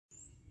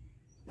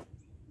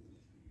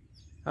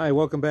Hi,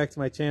 welcome back to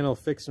my channel,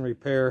 Fix and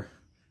Repair.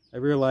 I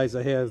realize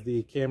I have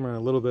the camera on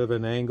a little bit of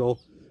an angle,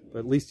 but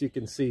at least you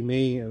can see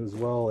me as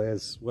well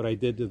as what I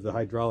did to the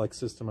hydraulic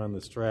system on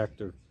this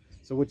tractor.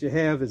 So what you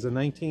have is a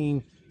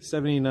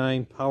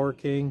 1979 Power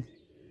King.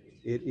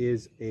 It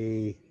is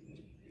a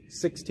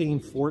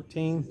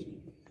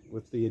 1614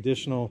 with the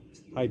additional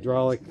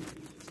hydraulic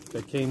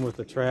that came with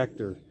the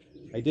tractor.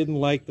 I didn't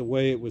like the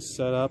way it was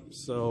set up,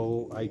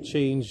 so I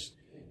changed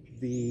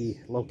the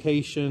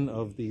location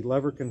of the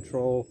lever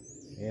control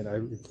and I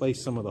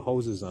replaced some of the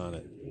hoses on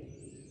it.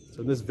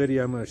 So in this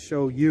video I'm going to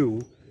show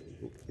you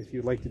if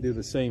you'd like to do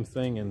the same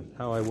thing and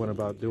how I went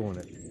about doing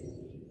it.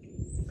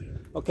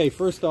 Okay,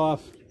 first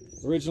off,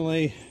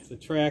 originally the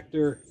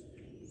tractor,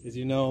 as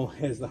you know,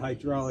 has the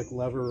hydraulic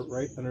lever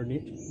right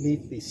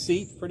underneath the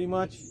seat pretty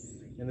much,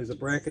 and there's a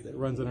bracket that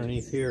runs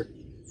underneath here.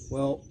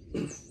 Well,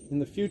 in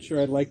the future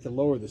I'd like to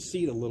lower the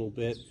seat a little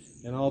bit,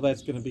 and all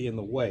that's going to be in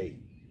the way.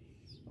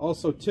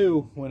 Also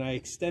too, when I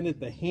extended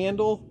the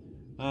handle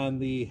on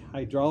the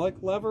hydraulic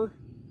lever,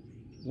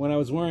 when I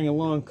was wearing a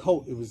long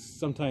coat, it was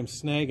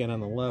sometimes snagging on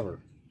the lever.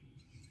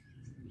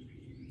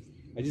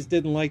 I just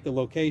didn't like the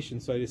location,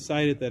 so I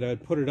decided that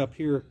I'd put it up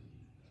here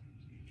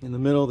in the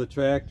middle of the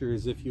tractor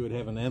as if you would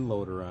have an end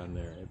loader on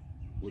there.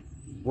 It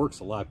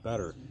works a lot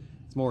better.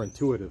 It's more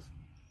intuitive.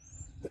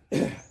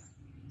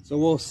 So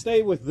we'll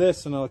stay with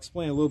this and I'll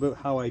explain a little bit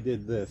how I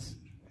did this.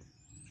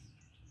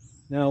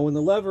 Now when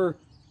the lever,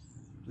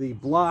 the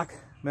block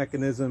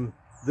mechanism,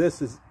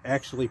 this is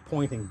actually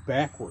pointing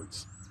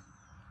backwards.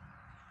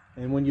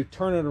 And when you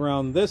turn it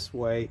around this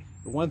way,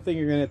 the one thing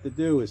you're going to have to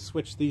do is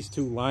switch these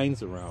two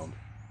lines around.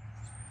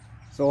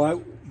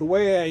 So the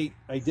way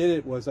I did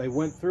it was I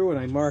went through and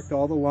I marked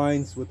all the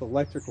lines with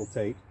electrical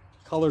tape,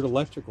 colored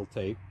electrical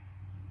tape,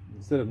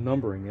 instead of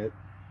numbering it.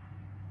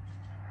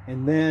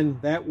 And then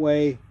that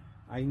way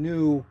I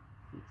knew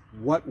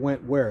what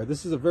went where.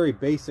 This is a very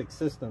basic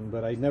system,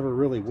 but I never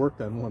really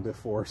worked on one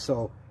before,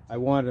 so I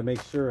wanted to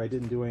make sure I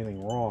didn't do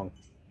anything wrong.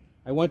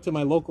 I went to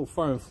my local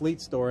farm and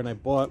fleet store and I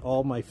bought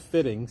all my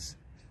fittings.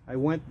 I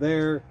went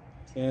there,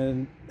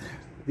 and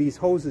these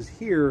hoses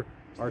here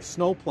are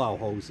snowplow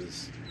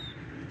hoses,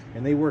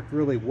 and they worked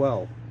really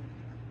well.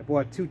 I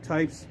bought two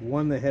types,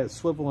 one that has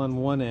swivel on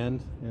one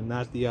end and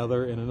not the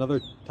other, and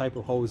another type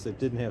of hose that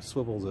didn't have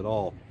swivels at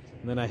all.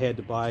 And then I had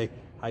to buy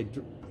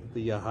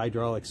the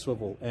hydraulic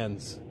swivel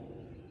ends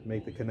to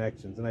make the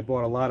connections. And I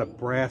bought a lot of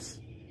brass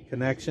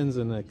connections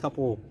and a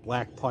couple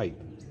black pipe.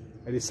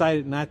 I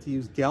decided not to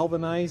use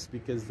galvanized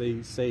because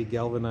they say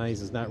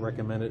galvanized is not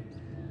recommended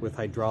with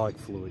hydraulic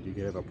fluid. You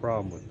could have a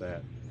problem with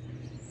that.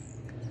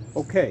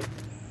 Okay,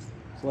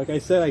 so like I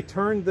said, I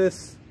turned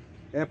this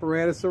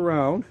apparatus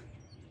around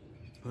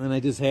and I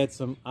just had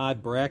some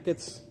odd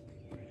brackets,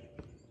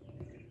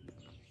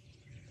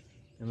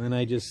 and then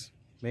I just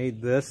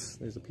made this.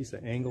 There's a piece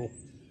of angled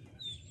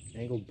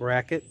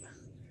bracket,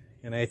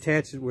 and I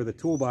attached it where the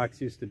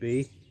toolbox used to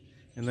be,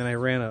 and then I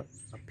ran a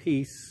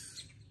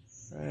piece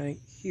right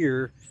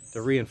here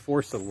to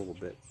reinforce it a little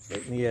bit,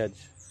 right in the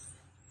edge.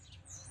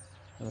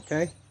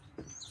 Okay,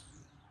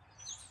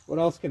 what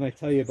else can I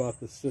tell you about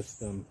the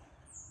system?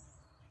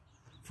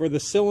 For the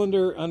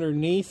cylinder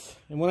underneath,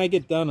 and when I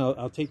get done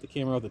I'll take the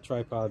camera off the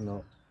tripod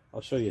and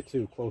I'll show you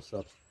two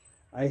close-ups.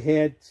 I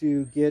had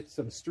to get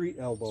some street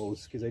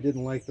elbows because I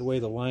didn't like the way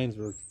the lines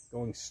were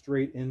going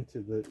straight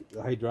into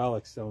the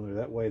hydraulic cylinder.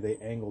 That way they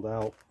angled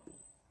out.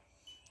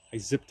 I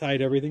zip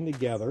tied everything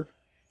together.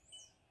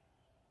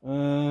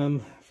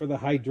 For the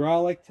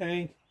hydraulic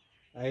tank,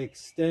 I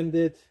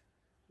extended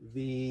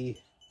the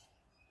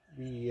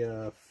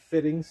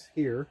fittings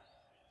here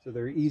so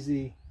they're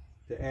easy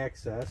to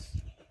access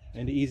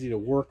and easy to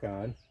work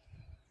on.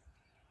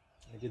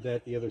 I did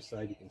that the other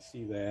side, you can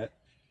see that.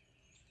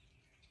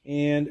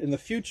 And in the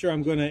future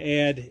I'm going to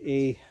add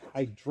a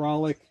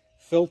hydraulic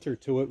filter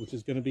to it, which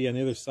is going to be on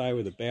the other side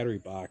where the battery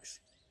box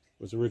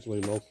was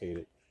originally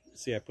located.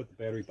 See, I put the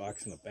battery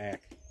box in the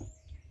back.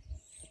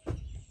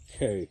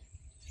 Okay.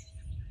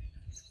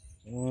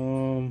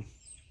 I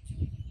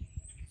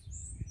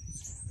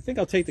think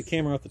I'll take the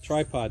camera off the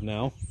tripod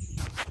now.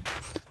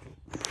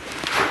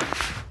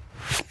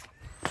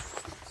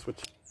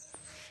 Switch.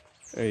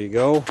 There you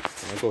go.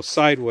 I'll go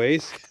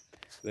sideways.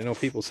 I know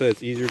people say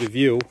it's easier to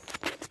view.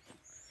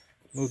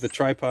 Move the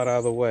tripod out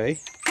of the way.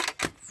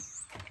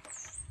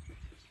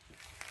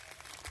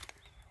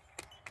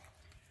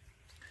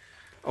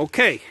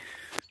 Okay.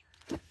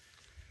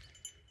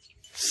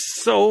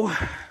 So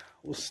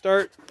we'll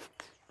start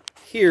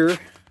here.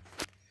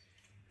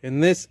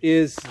 And this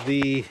is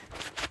the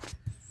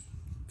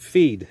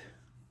feed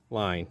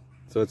line.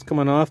 So it's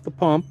coming off the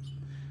pump.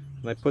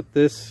 And I put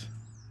this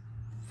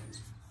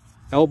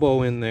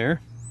elbow in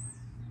there.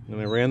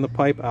 And I ran the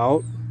pipe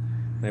out.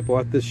 And I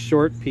bought this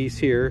short piece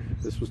here.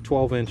 This was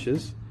 12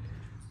 inches.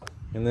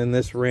 And then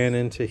this ran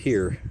into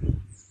here.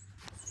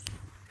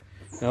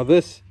 Now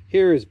this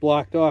here is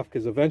blocked off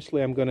because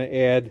eventually I'm going to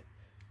add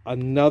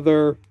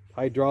another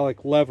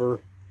hydraulic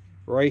lever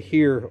right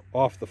here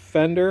off the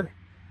fender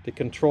to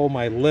control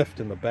my lift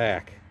in the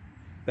back.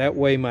 That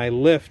way my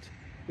lift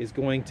is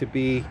going to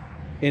be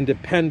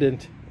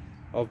independent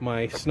of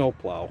my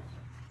snowplow.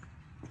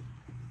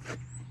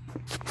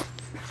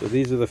 So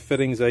these are the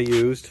fittings I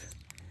used.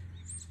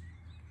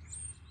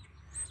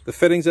 The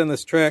fittings on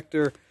this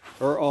tractor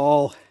are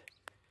all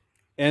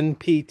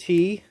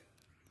NPT,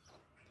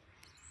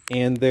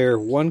 and they're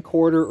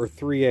 1/4 or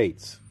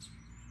 3/8.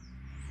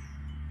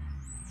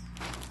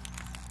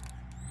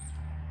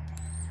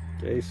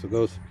 Okay,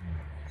 so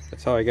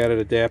that's how I got it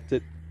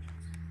adapted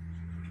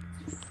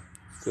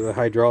to the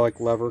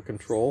hydraulic lever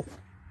control.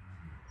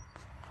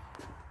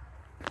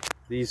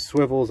 These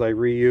swivels I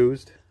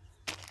reused.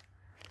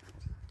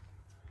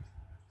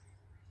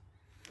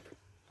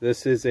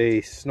 This is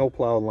a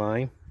snowplow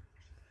line.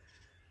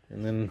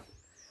 And then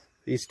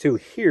these two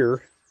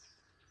here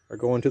are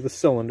going to the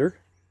cylinder.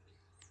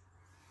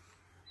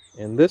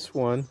 And this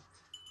one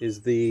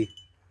is the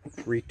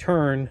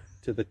return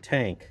to the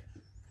tank.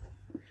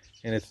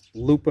 And it's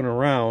looping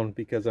around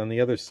because on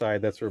the other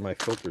side, that's where my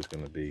filter is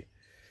going to be.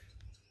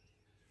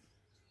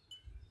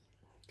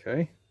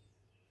 Okay.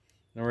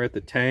 Now we're at the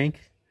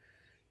tank.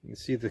 You can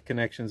see the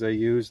connections I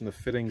used and the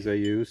fittings I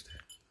used.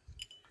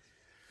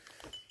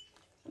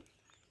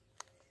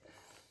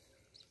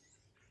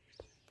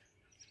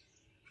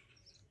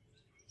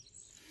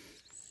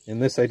 And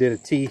this I did a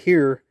T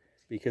here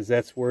because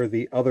that's where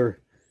the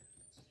other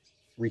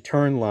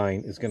return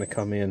line is going to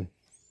come in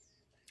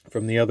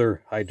from the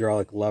other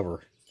hydraulic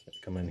lever.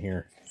 Come in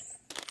here.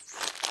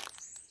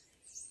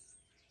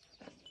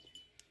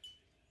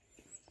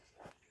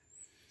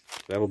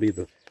 That'll be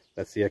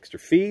that's the extra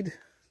feed.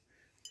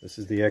 This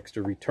is the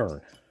extra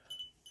return.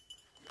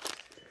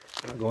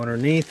 I'll go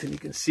underneath and you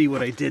can see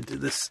what I did to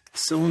this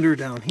cylinder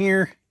down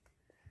here.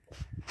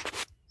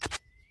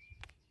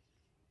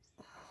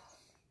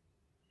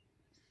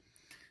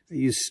 I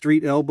use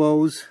street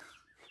elbows,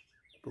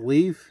 I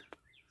believe.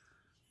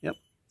 Yep.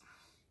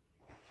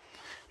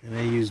 And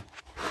I use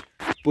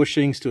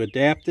bushings to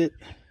adapt it.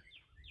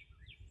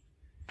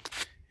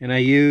 And I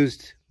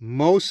used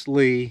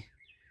mostly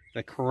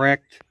the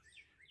correct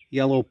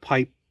yellow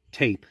pipe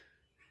tape.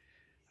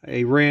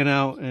 I ran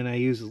out and I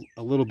used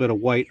a little bit of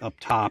white up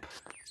top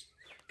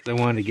because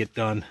I wanted to get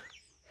done.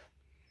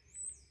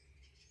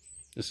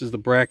 This is the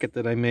bracket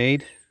that I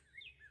made.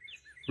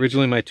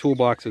 Originally my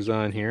toolbox is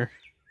on here.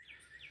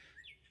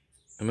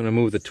 I'm going to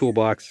move the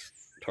toolbox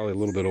probably a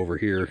little bit over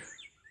here.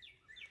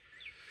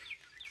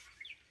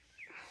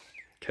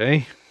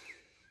 Okay.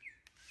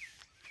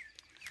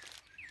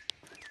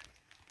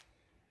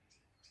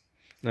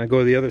 Now go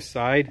to the other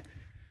side.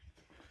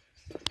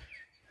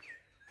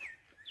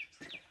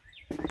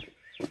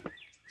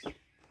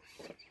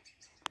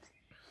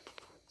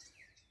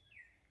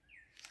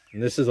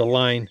 And this is a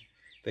line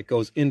that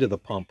goes into the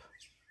pump.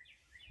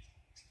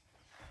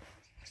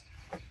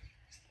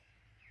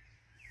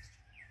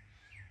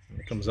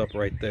 It comes up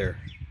right there.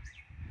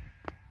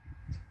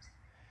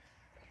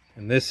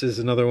 And this is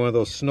another one of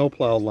those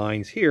snowplow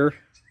lines here.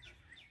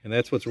 And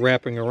that's what's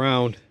wrapping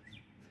around.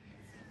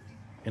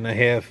 And I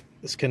have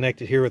this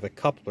connected here with a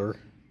coupler.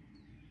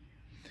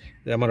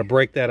 Then I'm going to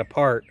break that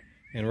apart.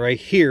 And right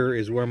here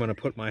is where I'm going to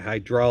put my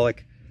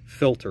hydraulic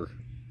filter.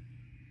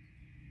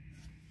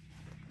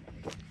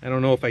 I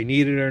don't know if I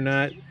need it or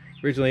not.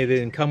 Originally they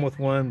didn't come with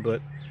one,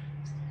 but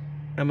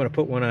I'm going to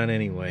put one on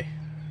anyway.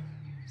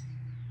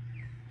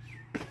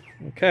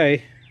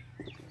 Okay.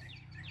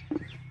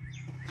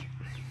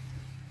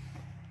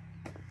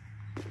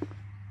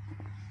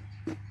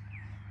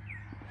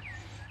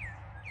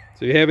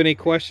 So if you have any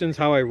questions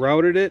how I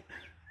routed it,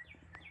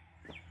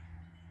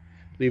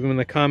 leave them in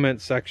the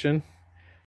comment section.